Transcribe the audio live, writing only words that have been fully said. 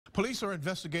Police are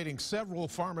investigating several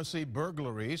pharmacy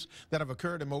burglaries that have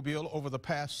occurred in Mobile over the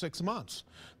past 6 months.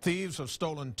 Thieves have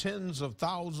stolen tens of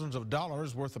thousands of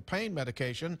dollars worth of pain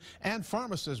medication, and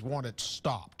pharmacists want it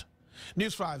stopped.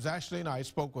 News 5's Ashley Knight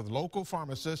spoke with local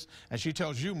pharmacists, and she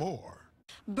tells you more.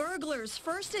 Burglars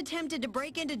first attempted to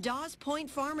break into Dawes Point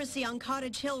Pharmacy on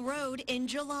Cottage Hill Road in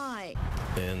July.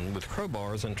 And with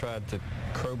crowbars and tried to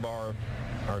crowbar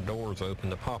our doors open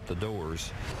to pop the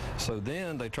doors. So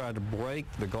then they tried to break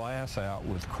the glass out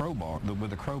with the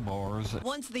crowbars.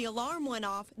 Once the alarm went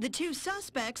off, the two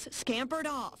suspects scampered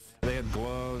off. They had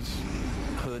gloves,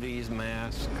 hoodies,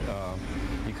 masks.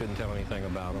 You couldn't tell anything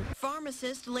about them.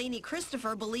 Pharmacist Lainey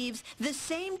Christopher believes the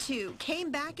same two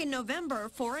came back in November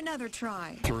for another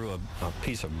try. Threw a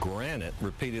piece of granite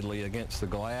repeatedly against the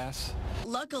glass.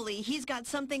 Luckily, he's got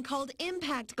something called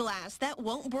impact glass that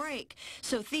won't break,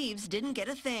 so thieves didn't get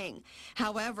a thing.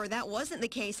 However, that wasn't the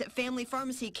case at Family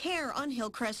Pharmacy Care on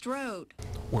Hillcrest Road,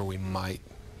 where we might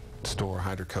store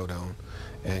hydrocodone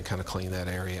and kind of clean that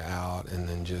area out, and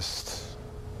then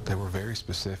they were very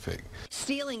specific.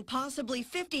 Stealing possibly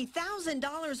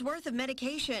 $50,000 worth of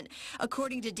medication.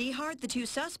 According to DeHart, the two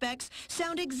suspects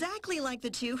sound exactly like the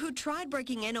two who tried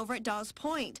breaking in over at Dawes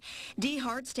Point.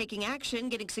 DeHart's taking action,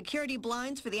 getting security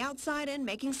blinds for the outside and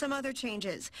making some other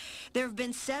changes. There have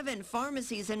been 7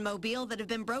 pharmacies in Mobile that have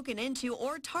been broken into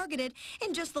or targeted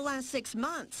in just the last 6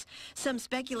 months. Some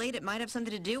speculate it might have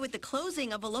something to do with the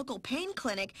closing of a local pain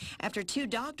clinic after 2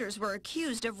 doctors were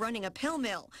accused of running a pill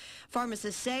mill.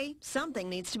 Pharmacists say something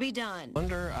needs to be done.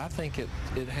 I think it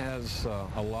has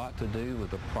a lot to do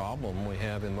with the problem we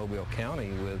have in Mobile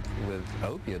County with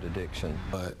opiate addiction.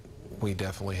 But we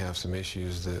definitely have some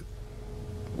issues that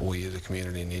we as a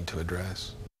community need to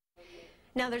address.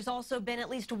 Now, there's also been at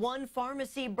least 1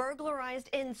 pharmacy burglarized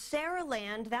in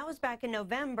Saraland. That was back in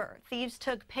November. Thieves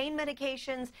took pain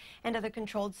medications and other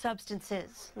controlled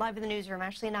substances. Live in the newsroom,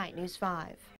 Ashley Knight, News 5.